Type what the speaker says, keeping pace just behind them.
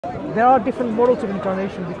there are different models of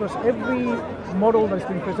incarnation, because every model that's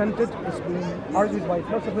been presented is being argued by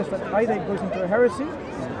philosophers that either it goes into a heresy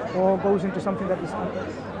or goes into something that is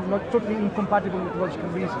not totally incompatible with logical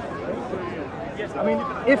reason. Okay? I mean,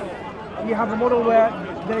 if you have a model where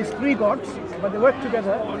there is three gods, but they work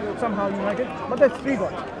together, somehow united, but there's three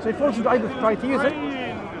gods. So it falls into either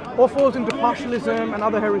tritheism or falls into partialism and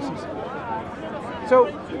other heresies.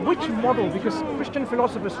 So which model, because Christian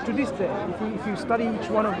philosophers to this day, if you study each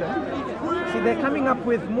one of them, see they're coming up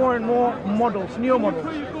with more and more models, neo-models.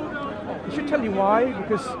 It should tell you why,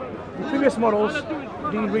 because the previous models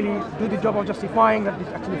didn't really do the job of justifying that it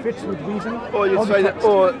actually fits with reason. Or you'd say that,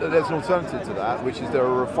 or there's an alternative to that, which is there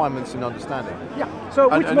are refinements in understanding. Yeah. So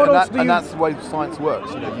which models do you... And that's the way science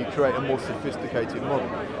works. You know, you create a more sophisticated model.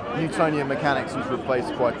 Newtonian mechanics was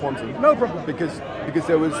replaced by quantum. No problem. Because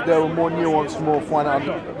there were more nuanced, more finite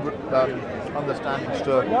understandings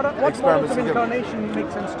to what experiments. What models of incarnation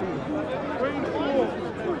make sense to you?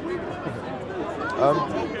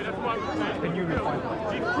 Can you refine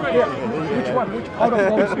that? Yeah. Which one? Which out of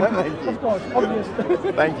those? Of course, obvious.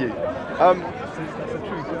 Thank you.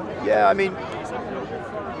 Yeah, I mean,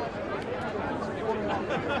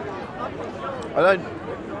 I don't.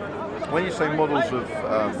 When you say models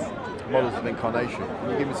of incarnation, can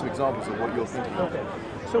you give me some examples of what you're thinking? Okay.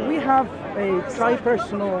 So we have a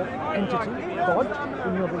tri-personal entity, God,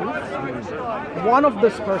 in your beliefs. One of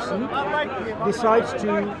this person decides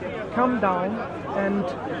to come down and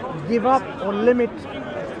give up or limit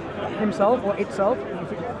himself or itself,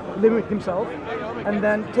 limit himself, and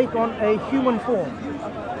then take on a human form,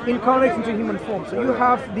 incarnate into human form. So you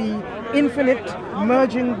have the infinite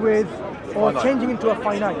merging with or changing into a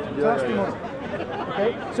finite. So that's the model.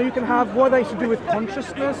 Okay? So you can have what is to do with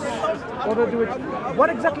consciousness, what to do with what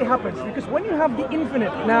exactly happens. Because when you have the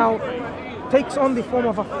infinite now takes on the form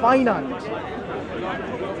of a finite,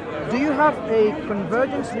 do you have a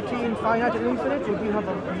convergence between finite and infinite, or do you have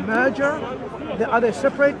a merger? Are they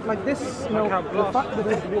separate like this? You know, water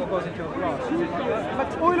goes into a glass.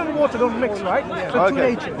 But oil and water don't mix, right? Yeah. So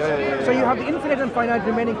Okay. two natures. Yeah. So you have the infinite and finite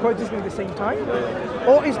remaining coexisting at the same time,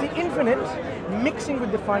 or is the infinite mixing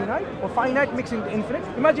with the finite, or finite mixing with the infinite?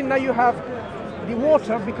 Imagine now you have the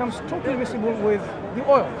water becomes totally miscible with the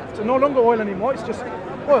oil. So no longer oil anymore, it's just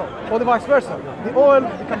oil, or the vice versa. The oil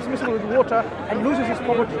becomes miscible with water and loses its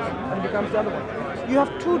properties and becomes the other one. You have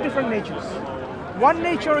two different natures. One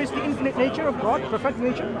nature is the infinite nature of God, perfect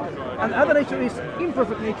nature, and the other nature is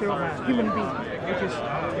imperfect nature of human being, which is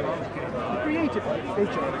the created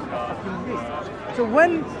nature of human being. So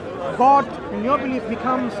when God, in your belief,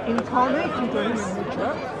 becomes incarnate into a human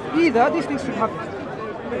nature, either these things should happen.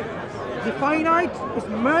 The finite is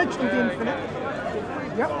merged with the infinite.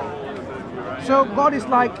 Yeah. So God is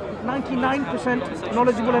like 99%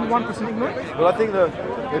 knowledgeable and 1% ignorant. Well, I think the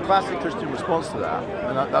classic Christian response to that,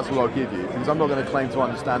 and that's what I'll give you, because I'm not going to claim to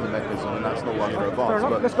understand the mechanism, and that's not what I'm going to Fair advance.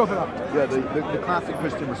 enough. But Let's go for that. yeah, the classic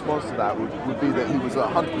Christian response to that would be that he was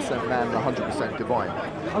 100% man and 100% divine.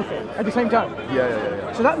 Okay. At the same time.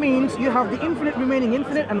 Yeah. So that means you have the infinite remaining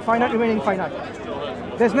infinite and finite remaining finite.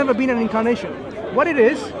 There's never been an incarnation. What it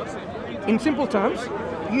is, in simple terms,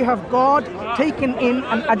 you have God taken in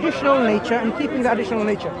an additional nature and keeping the additional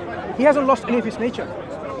nature. He hasn't lost any of his nature.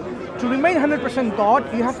 To remain 100% God,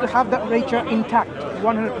 you have to have that nature intact,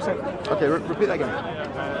 100%. Okay, repeat that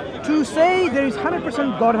again. To say there is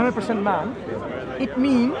 100% God, 100% man, it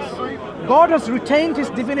means God has retained his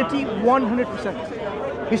divinity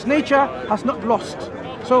 100%. His nature has not lost.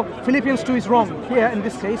 So Philippians 2 is wrong here in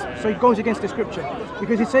this case, so it goes against the scripture.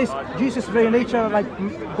 Because it says Jesus' very nature, like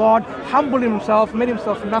God, humbled himself, made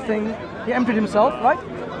himself nothing, he emptied himself, right?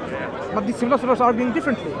 But the philosophers are arguing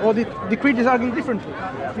differently, or the creeds are arguing differently.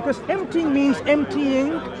 Because emptying means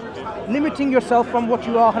emptying, limiting yourself from what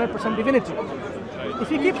you are 100% divinity.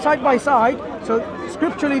 If you keep side by side, so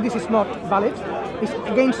scripturally this is not valid, it's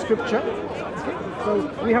against scripture. Okay?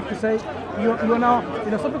 So we have to say, you are now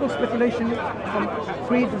philosophical speculation from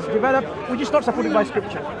creeds developed, which is not supported by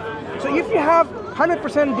scripture. So if you have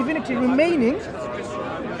 100% divinity remaining,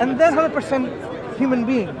 and then 100% human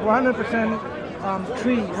being, or 100%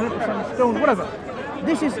 tree, 100% stone, whatever,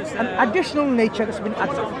 this is an additional nature that's been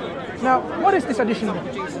added. Now, what is this addition?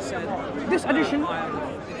 This addition,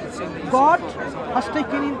 God has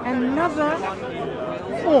taken in another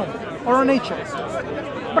form or a nature,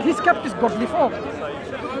 but he's kept his godly form.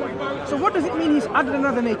 So what does it mean he's added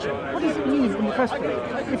another nature? What does it mean in the first place?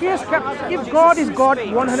 If God is God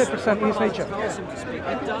 100% in his nature,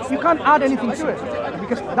 you can't add anything to it,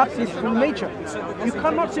 because that's his full nature. You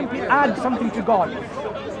cannot simply add something to God.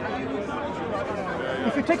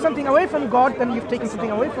 If you take something away from God, then you've taken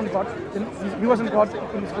something away from God. Then he wasn't God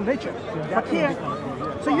in his full nature. But here,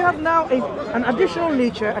 so you have now an additional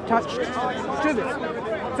nature attached to this.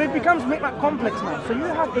 So it becomes complex now. So you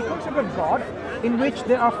have a concept of God in which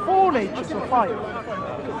there are 4 natures or 5.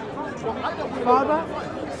 Father,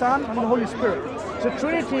 Son, and the Holy Spirit. So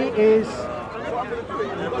Trinity is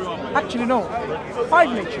actually no,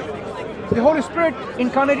 5 natures. The Holy Spirit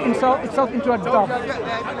incarnated itself into a dove.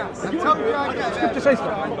 Scripture says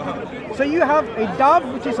that. So you have a dove,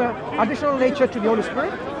 which is an additional nature to the Holy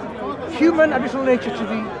Spirit, human additional nature to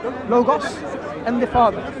the Logos, and the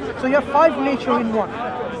Father. So you have 5 nature in one.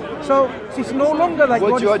 So it's no longer like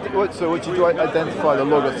what do you identify the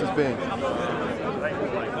Logos as being?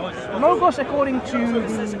 Logos, according to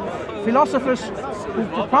the philosophers who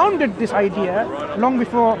propounded this idea long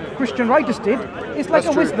before Christian writers did, is like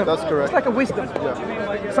a wisdom. That's correct. It's like a wisdom.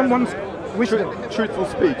 Yeah. Someone's wisdom. Truthful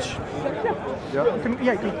speech.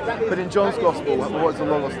 Yeah. But in John's Gospel, what is the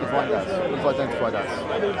Logos defined as? What's identified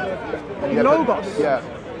as? Logos. Yeah.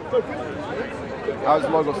 How is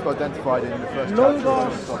Logos identified in the first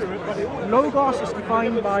chapter? Logos is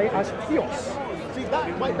defined by as theos. So in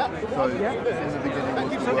the beginning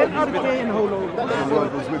was the So Word. NRK and Holo. The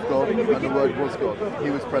Word was with God, and the Word was God. He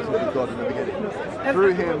was present with God in the beginning.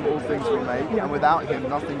 Through Him all things were made, and without Him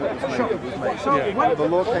nothing that was made was made. The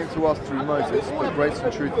law came to us through Moses, but grace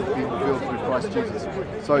and truth has been revealed through Christ Jesus.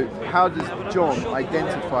 So how does John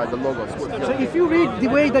identify the Logos? So if you read the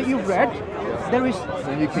way that you've read, there is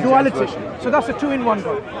duality. So that's a 2-in-1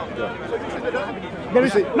 God. There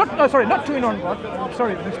is not 2-in-1 God.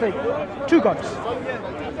 Sorry, mistake. 2 gods.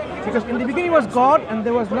 Because in the beginning was God, and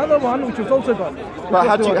there was another one which was also God. But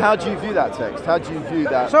how do you view that text? How do you view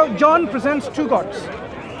that? So John presents 2 gods.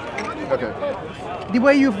 Okay. The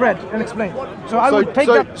way you've read and explained. So I would take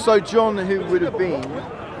that. So John, who would have been,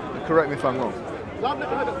 correct me if I'm wrong,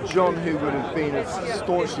 John, who would have been a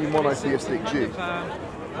staunchly monotheistic Jew.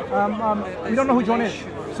 We don't know who John is.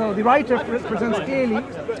 So the writer presents clearly.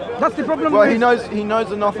 That's the problem. Well, he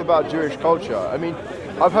knows enough about Jewish culture. I mean,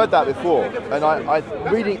 I've heard that before,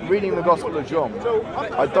 and reading the Gospel of John,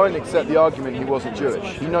 I don't accept the argument he wasn't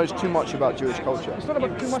Jewish. He knows too much about Jewish culture. It's not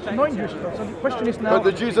about too much knowing Jewish culture. So the question is now. But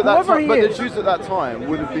the Jews at that time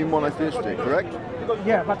would have been monotheistic, correct?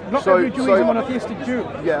 Yeah, but not every Jew is a monotheistic Jew.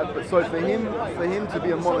 Yeah, but so for him to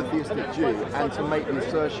be a monotheistic Jew and to make the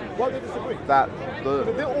assertion that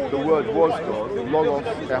the Word was God, Logos,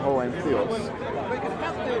 Eho, and Theos,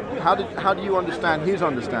 how do you understand his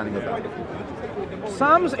understanding of that?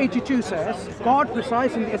 Psalms 82 says, God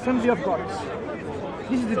presides in the assembly of gods.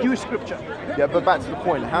 This is the Jewish scripture. Yeah, but back to the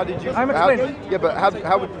point. How did you? I'm explaining.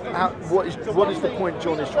 What is the point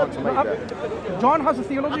John is trying to make there? John has a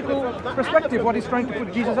theological perspective. What he's trying to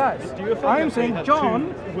put Jesus as. I am saying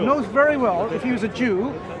John knows very well, if he was a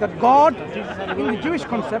Jew, that God, in the Jewish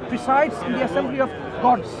concept, presides in the assembly of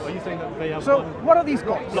gods. So, what are these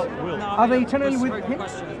gods? Are they eternally with him?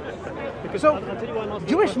 So,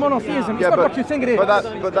 Jewish monotheism is not what you think it is.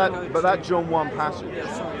 But that John 1 passage,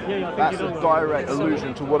 that's a direct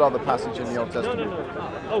allusion to what other passage in the Old Testament?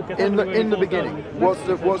 In the beginning, what's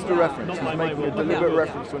the reference? He's making a deliberate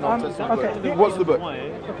reference to an Old Testament book. What's the book?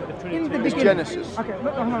 In the beginning. It's Genesis. Okay,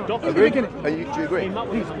 no. In the beginning. Do you agree? Do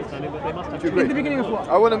you agree? In the beginning of what?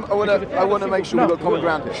 I want to make sure we've got common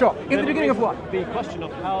ground here. Sure. In the beginning of what? The question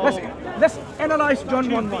of how. Let's analyze John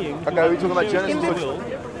 1:1. Okay, we're talking about Genesis.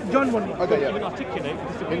 John 1:1. Okay,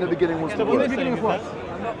 yeah. In the beginning was the In the Word. beginning of what?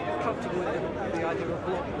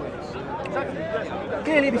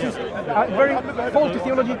 Clearly, this is a very faulty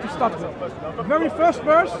theology to start with. The very first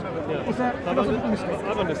verse is a philosophical mistake.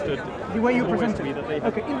 I've understood. The way you present it.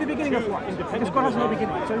 Okay, in the beginning of what? Because God has no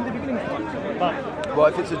beginning. So in the beginning of what? Well,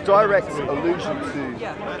 if it's a direct allusion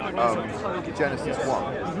to Genesis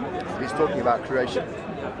 1, he's talking about creation.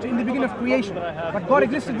 So in the beginning of creation. But God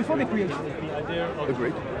existed before the creation.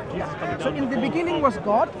 Agreed. So in the beginning was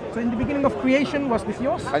God. So in the beginning of creation was the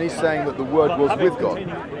Theos. And he's saying that the Word was with God.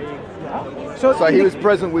 So he was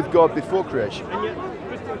present with God before creation.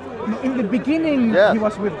 In the beginning, Yeah. he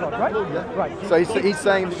was with God, right? Yeah. Right. So he's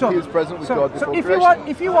saying that he was present with God before if creation.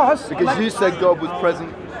 if he was, Because like, you said God was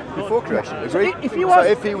present before creation. Agreed? if he was-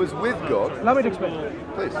 So if he was with God, allow me to explain.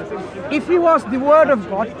 please. If he was the Word of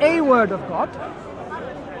God, a Word of God,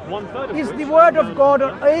 is the Word of God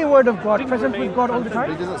or a Word of God present with God all the It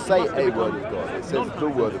time? doesn't say a Word of God. It says the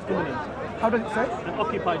Word of God. How does it say?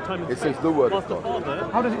 Occupied time. It says the Word of God.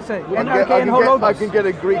 How does it say? I can get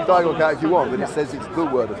a Greek dialogue out if you want, but it says it's the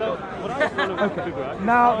Word of God. Okay.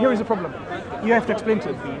 Now here is a problem. You have to explain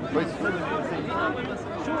to me. Please.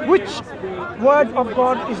 Which word of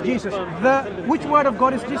God is Jesus? Which word of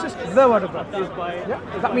God is Jesus? The word of God. Yeah?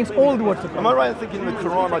 That means all the words of God. Am I right in thinking the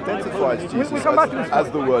Quran identifies Jesus we'll come back to this as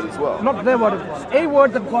the word as well? Not the word of God. A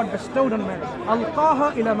word that God bestowed on Mary.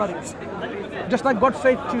 Alqaha ila Maryam. Just like God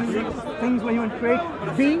said to things when He went to create,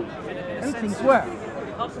 be, and things were.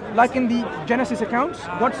 Like in the Genesis accounts,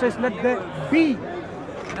 God says, let there be,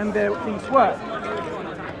 and there things were.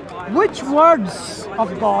 Which words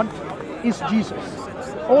of God is Jesus?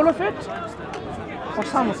 All of it, or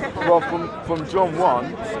some of it? Well, from John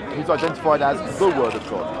 1, He's identified as the Word of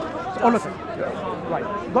God. So all of it. Yeah. Right.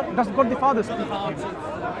 Does God the Father speak?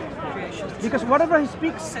 Because whatever He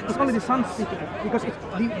speaks, it's only the Son speaking. Because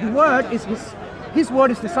the Word is His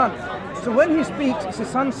Word is the Son. So when He speaks, it's the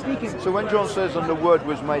Son speaking. So when John says, and the Word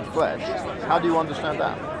was made flesh, how do you understand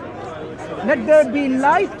that? Let there be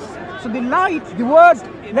light. So the light, the Word,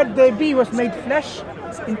 let there be, was made flesh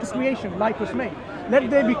into creation. Light was made. Let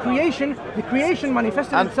there be creation. The creation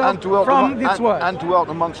manifested itself from this word. And dwelt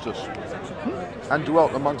amongst us. And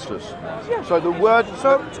dwelt amongst us. Yeah. So the word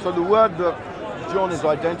the word that John is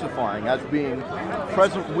identifying as being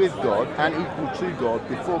present with God and equal to God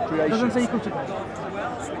before creation. Doesn't say equal to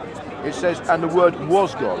God. It says, and the word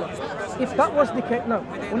was God. If that was the case, no.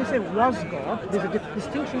 When you say was God, there's a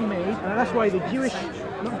distinction made, and that's why the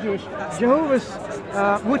Jehovah's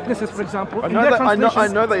Witnesses, for example, I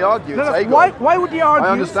know they argue. Why would they argue?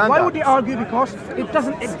 I understand why that. would they argue? Because it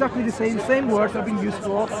doesn't exactly the same words have been used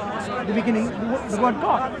for the beginning, the word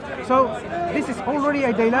God. So this is already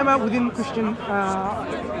a dilemma within Christian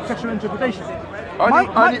textual interpretation.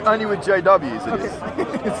 Only with JWs it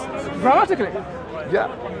is. Grammatically. Yeah.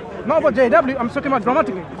 Not about JW, I'm talking about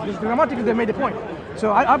grammatically. Grammatically, they made a point.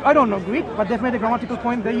 So I don't know Greek, but they've made a grammatical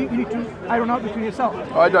point that you need to iron out between yourself.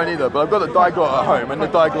 I don't either, but I've got a diglot at home, and the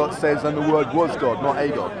diglot says, and the word was God, not a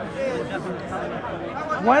God.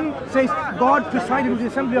 One says God presided with the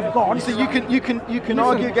assembly of God. You see, you can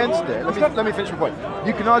argue against it. Let me finish my point.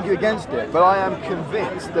 You can argue against it, but I am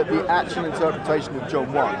convinced that the actual interpretation of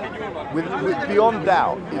John 1, with beyond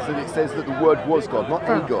doubt, is that it says that the word was God, not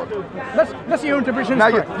a God. That's your interpretation. Now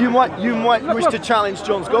you might wish to challenge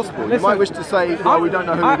John's gospel. You might wish to say, no, we don't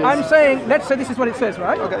know who it is. I'm saying, let's say this is what it says,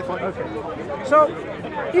 right? Okay, fine. Okay. So,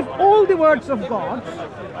 if all the words of God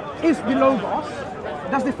is the Logos,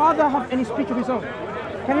 does the Father have any speech of His own?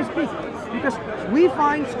 Can He speak? Because we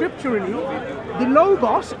find scripturally the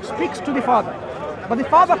Logos speaks to the Father, but the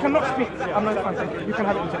Father cannot speak. I'm not fine, thank you. You can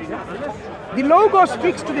have it inside. Yeah? The Logos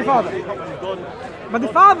speaks to the Father, but the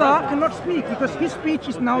Father cannot speak because His speech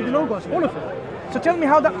is now the Logos, all of it. So tell me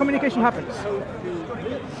how that communication happens.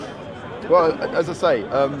 Well, as I say,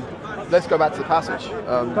 let's go back to the passage.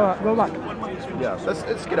 Go back. Yeah, let's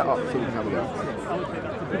get it up so we can have a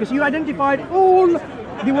look. Because you identified all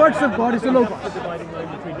the words of God is the Logos.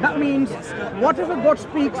 That means whatever God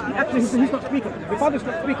speaks, He's not speaking. The Father is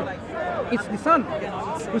not speaking. It's the Son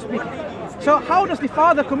who's speaking. So how does the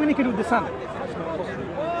Father communicate with the Son?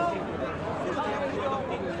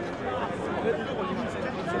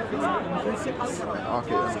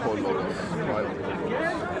 Okay, that's called Logos. Right.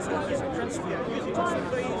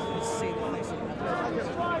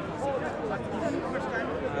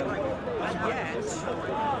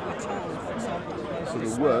 So the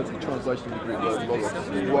word, the translation of the Greek word Logos,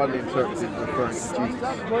 is widely interpreted as referring to Jesus,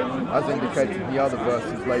 as indicated in the other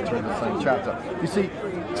verses later in the same chapter. You see,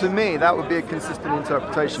 to me, that would be a consistent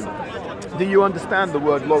interpretation. Do you understand the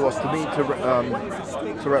word Logos to mean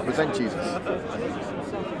to represent Jesus?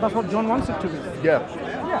 That's what John wants it to be. Yeah.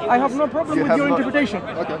 Yeah, I have no problem with your interpretation.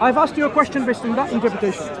 Okay. I've asked you a question based on that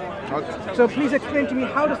interpretation. Okay. So please explain to me,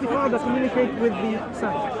 how does the Father communicate with the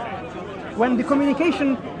Son? When the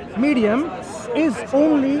communication medium is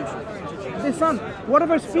only the Son.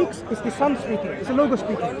 Whatever speaks is the Son speaking, it's the Logos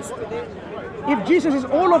speaking. If Jesus is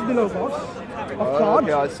all of the Logos of God,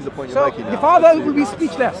 okay, I see the point you're so making now. the Father will be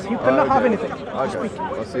speechless. He cannot have anything. Okay,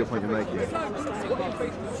 I see the point you're making.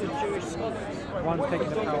 One's taking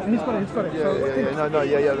the power. And he's got it.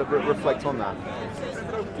 Reflect on that.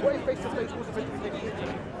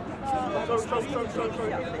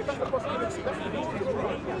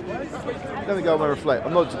 Let me go and reflect.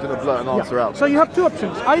 I'm not just going to blurt an answer out. So you have two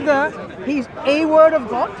options. Either he's a word of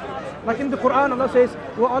God, like in the Quran, Allah says,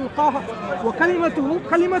 وَكَلِمَتُهُ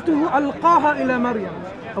أَلْقَاهَ إِلَى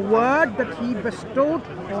مَرْيَمَ, a word that He bestowed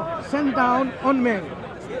or sent down on Mary.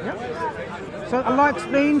 Yeah? So Allah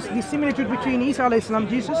explains the similitude between Isa alayhi salam,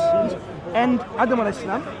 Jesus, and Adam alayhi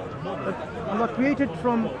salam. Allah created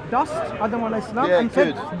from dust Adam alayhi salam and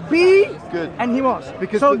said, be, and he was.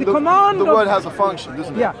 Because so the command the word has a function,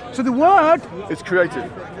 doesn't it? Yeah, so the word is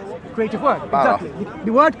creative. creative word. Exactly.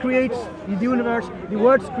 The word creates the universe. The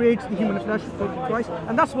word creates the human flesh, Christ,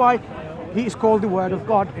 and that's why he is called the word of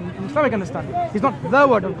God in Islamic understanding. He's not the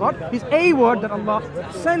word of God. He's a word that Allah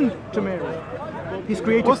sent to Mary. He's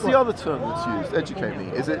created. What's the other term that's used? Educate me.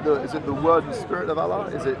 Is it the word and spirit of Allah?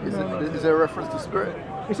 Is there a reference to spirit?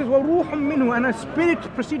 He says, وَرُوحٌ مِّنْهُ, and a spirit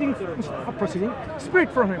spirit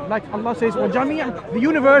from him. Like Allah says, وَجَمِيعًا, the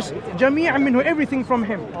universe, جَمِيعًا مِّنْهُ, everything from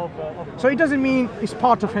him. So it doesn't mean it's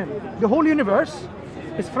part of him. The whole universe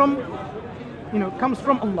is from, comes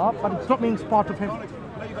from Allah, but it's not mean it's part of him.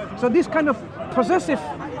 So this kind of possessive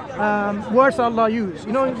words Allah use.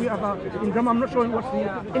 We have in grammar, I'm not sure what's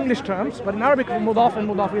the English terms, but in Arabic, mudaf and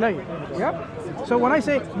mudaf ilayh. Yeah. So when I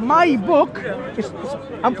say my book,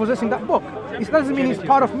 I'm possessing that book. It doesn't mean it's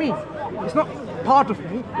part of me. It's not part of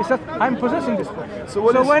me. It's that I'm possessing this book. So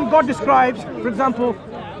when God describes, for example,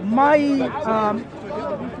 my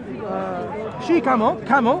she-camel,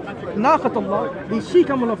 naqatullah, the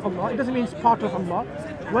she-camel of Allah, it doesn't mean it's part of Allah.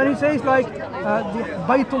 When he says like the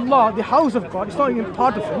Baytullah, the house of God, it's not even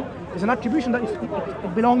part of him. It's an attribution that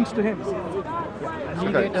it belongs to him.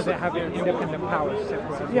 Okay. Does it have independent powers?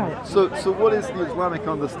 Yeah. So what is the Islamic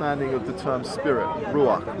understanding of the term spirit,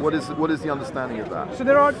 ruach? What is the understanding of that? So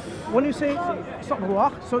there are, when you say, it's not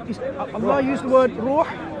ruach, so Allah used the word ruh,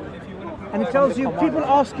 and it tells you, people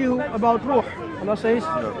ask you about ruh. Allah says,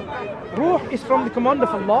 ruh is from the command of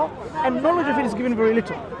Allah, and knowledge of it is given very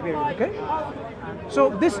little. Okay? So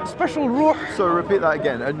this special ruh. So repeat that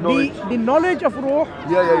again. The knowledge of ruh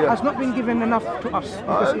has not been given enough to us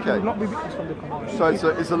because it will not be witnessed from the command. So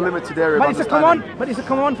it's a limited area of understanding. But it's a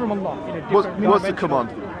command from Allah. What's the command?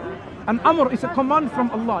 An amr is a command from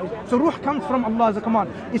Allah. So ruh comes from Allah as a command.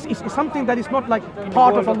 It's something that is not like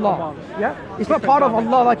part of Allah. Yeah, it's not part of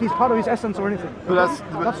Allah like it's part of His essence or anything. But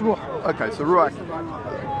that's ruh. Okay, so ruach.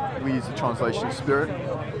 We use the translation spirit.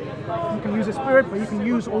 You can use a spirit, but you can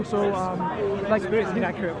use also like the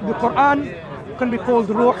Quran can be called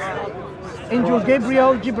ruh. Angel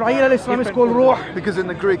Gabriel, Jibreel is called ruh. Because in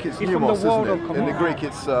the Greek it's pneumos, isn't it? In the Greek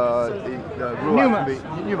it's pneuma.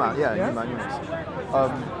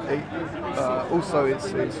 Also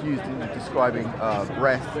it's used in describing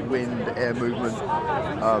breath, wind, air movement.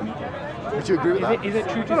 Would you agree with that? Is it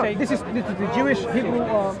true to say this is the Jewish Hebrew?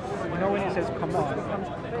 When it says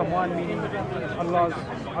command meaning Allah's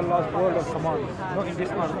word of command, not in this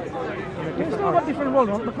one. It's not a different world,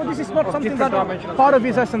 but this is not something that part of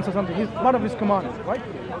His essence or something. It's part of His command, right?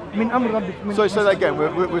 So say that again.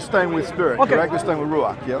 We're staying with spirit, correct? We're staying with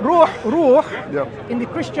ruach. Yeah. Ruh, in the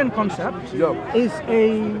Christian concept, is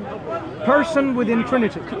a person within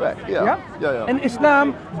Trinity. Correct. Yeah. In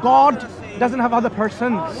Islam, God doesn't have other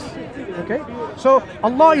persons. Okay, so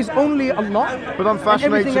Allah is only Allah. But I'm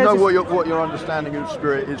fascinated to know what your understanding of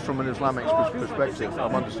spirit is from an Islamic perspective.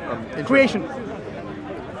 I'm creation.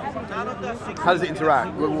 How does it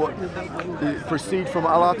interact? Does it proceed from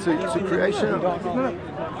Allah to creation? No.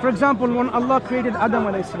 For example, when Allah created Adam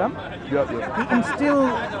alayhi salam, He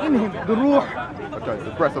instilled in him the ruh. Okay,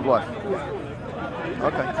 the breath of life.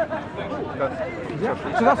 Okay. Yeah.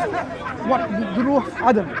 So that's what the ruh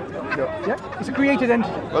Adam. Yeah. It's a created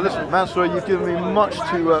entity. Well, listen, Mansur, you've given me much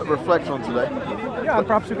to reflect on today. Yeah, and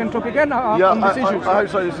perhaps we can talk again on this issue. I hope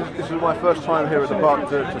so. This is my first time here at the park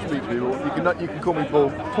to speak to people. You can call me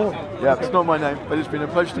Paul. Paul. Yeah, it's not my name, but it's been a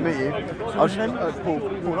pleasure to meet you. Paul,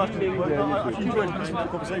 nice to meet you. You were listening to the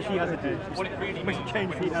conversation.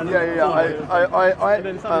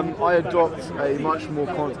 I adopt a much more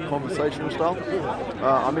conversational style.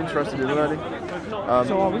 I'm interested in learning.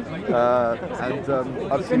 So are we.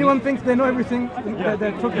 I've if anyone thinks they know everything,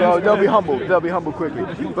 they're talking. They'll be humble. They'll be humble quickly.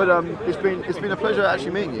 But it's been a pleasure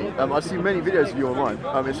actually meeting you. I've seen many videos of you online.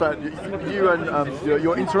 In fact, you and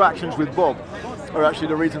your interactions with Bob are actually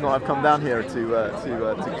the reason that I've come down here to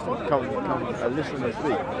come listen and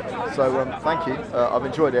speak. So thank you. I've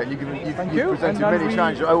enjoyed it. You've presented many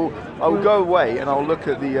challenges. I will go away and I'll look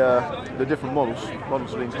at the different models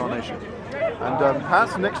of the incarnation. And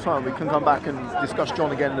perhaps next time we can come back and discuss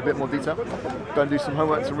John again in a bit more detail. Go and do some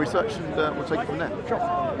homework, some research, and we'll take it from there. Sure.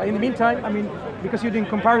 But in the meantime, because you're doing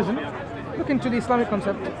comparison, look into the Islamic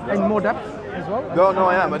concept in more depth as well. No,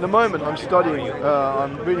 I am. At the moment, I'm studying.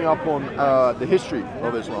 I'm reading up on the history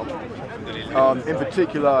of Islam. In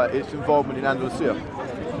particular, its involvement in Andalusia.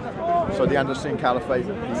 So the Andalusian Caliphate,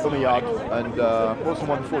 the Umayyad, and what's the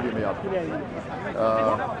one before the Umayyad?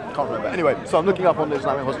 Can't remember. Anyway, so I'm looking up on the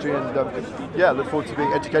Islamic history and look forward to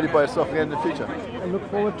being educated by yourself again in the future. I look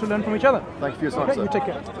forward to learn from each other. Thank you for your time, sir. You take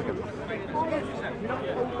care.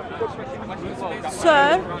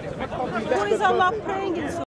 Sir, who is Allah praying in?